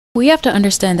We have to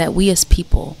understand that we as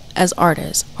people, as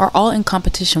artists, are all in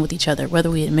competition with each other, whether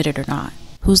we admit it or not.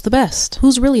 Who's the best?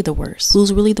 Who's really the worst?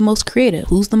 Who's really the most creative?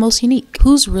 Who's the most unique?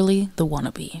 Who's really the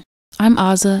wannabe? I'm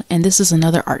Aza, and this is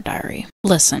another art diary.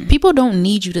 Listen, people don't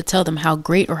need you to tell them how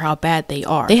great or how bad they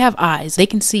are. They have eyes, they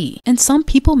can see. And some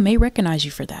people may recognize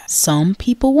you for that. Some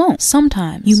people won't.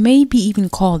 Sometimes, you may be even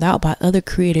called out by other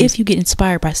creators if you get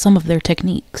inspired by some of their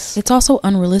techniques. It's also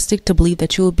unrealistic to believe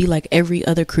that you will be like every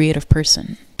other creative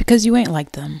person, because you ain't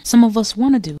like them. Some of us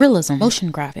want to do realism,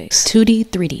 motion graphics, 2D,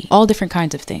 3D, all different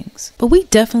kinds of things. But we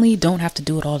definitely don't have to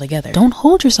do it all together. Don't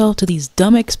hold yourself to these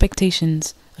dumb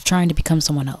expectations of trying to become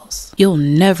someone else. You'll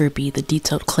never be the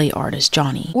detailed clay artist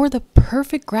Johnny or the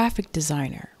perfect graphic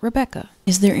designer Rebecca.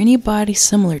 Is there anybody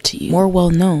similar to you, more well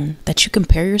known, that you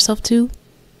compare yourself to?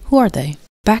 Who are they?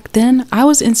 Back then, I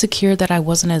was insecure that I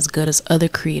wasn't as good as other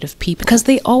creative people because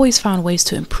they always found ways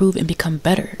to improve and become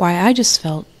better, while I just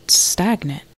felt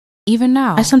stagnant. Even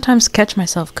now, I sometimes catch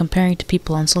myself comparing to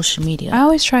people on social media. I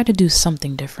always try to do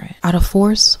something different, out of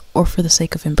force or for the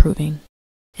sake of improving.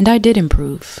 And I did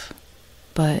improve.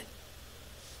 But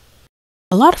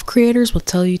a lot of creators will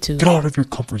tell you to get out of your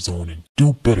comfort zone and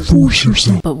do better. Force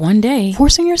yourself. But one day,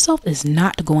 forcing yourself is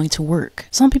not going to work.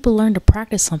 Some people learn to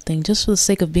practice something just for the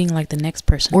sake of being like the next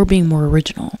person or being more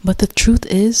original. But the truth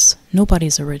is,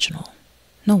 nobody's original.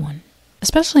 No one.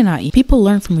 Especially not you. People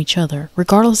learn from each other,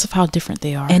 regardless of how different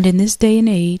they are. And in this day and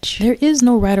age, there is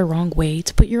no right or wrong way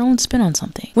to put your own spin on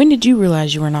something. When did you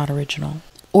realize you were not original?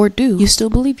 Or do you still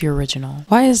believe you're original?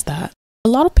 Why is that? A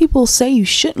lot of people say you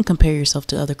shouldn't compare yourself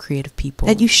to other creative people,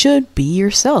 that you should be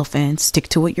yourself and stick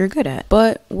to what you're good at.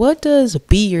 But what does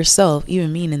be yourself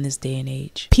even mean in this day and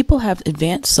age? People have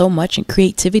advanced so much in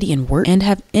creativity and work and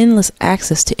have endless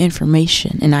access to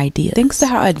information and ideas. Thanks to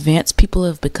how advanced people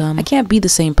have become, I can't be the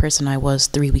same person I was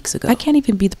 3 weeks ago. I can't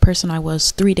even be the person I was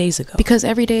 3 days ago, because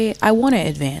every day I want to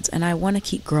advance and I want to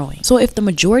keep growing. So if the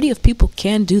majority of people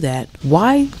can do that,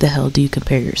 why the hell do you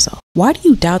compare yourself? Why do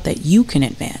you doubt that you can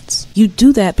advance? You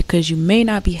do that because you may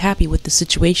not be happy with the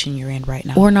situation you're in right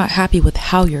now, or not happy with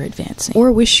how you're advancing, or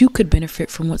wish you could benefit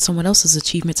from what someone else's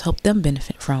achievements help them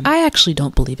benefit from. I actually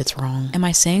don't believe it's wrong. Am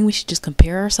I saying we should just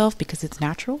compare ourselves because it's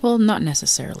natural? Well, not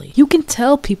necessarily. You can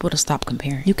tell people to stop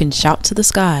comparing. You can shout to the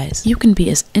skies. You can be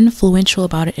as influential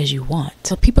about it as you want.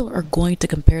 But people are going to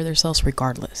compare themselves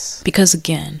regardless. Because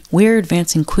again, we're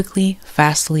advancing quickly,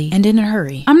 fastly, and in a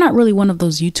hurry. I'm not really one of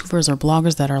those YouTubers or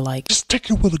bloggers that are like, just take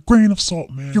it with a grain of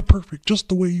salt, man. You're perfect just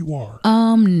the way you are.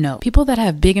 No. People that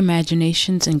have big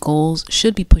imaginations and goals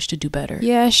should be pushed to do better.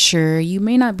 Yeah, sure, you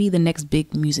may not be the next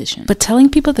big musician, but telling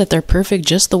people that they're perfect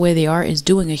just the way they are is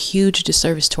doing a huge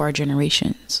disservice to our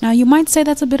generations. Now, you might say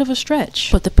that's a bit of a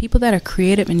stretch, but the people that are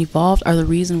creative and evolved are the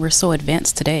reason we're so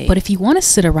advanced today. But if you want to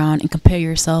sit around and compare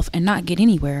yourself and not get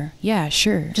anywhere, yeah,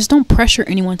 sure. Just don't pressure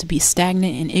anyone to be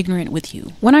stagnant and ignorant with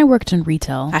you. When I worked in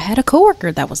retail, I had a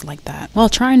coworker that was like that. While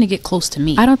trying to get close to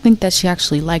me, I don't think that she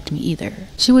actually liked me either.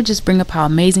 She would just bring up how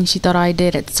amazing she thought I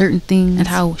did at certain things and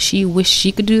how she wished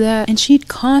she could do that. And she'd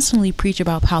constantly preach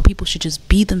about how people should just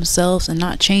be themselves and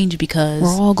not change because we're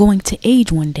all going to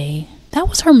age one day. That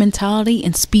was her mentality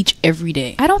and speech every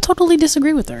day. I don't totally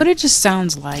disagree with her, but it just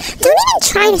sounds like, don't even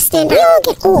try to stand out. We all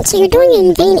get old, so you're doing it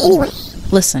in vain anyway.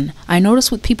 Listen, I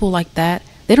notice with people like that,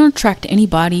 they don't attract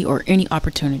anybody or any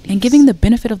opportunity. And giving the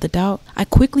benefit of the doubt, I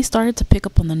quickly started to pick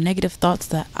up on the negative thoughts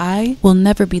that I will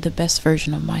never be the best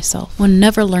version of myself, will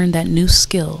never learn that new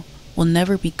skill, will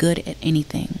never be good at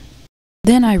anything.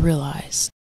 Then I realized,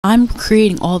 I'm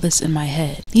creating all this in my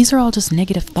head. These are all just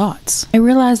negative thoughts. I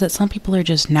realized that some people are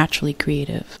just naturally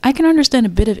creative. I can understand a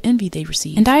bit of envy they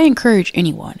receive. And I encourage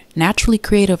anyone, naturally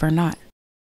creative or not,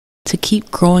 to keep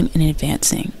growing and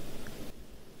advancing.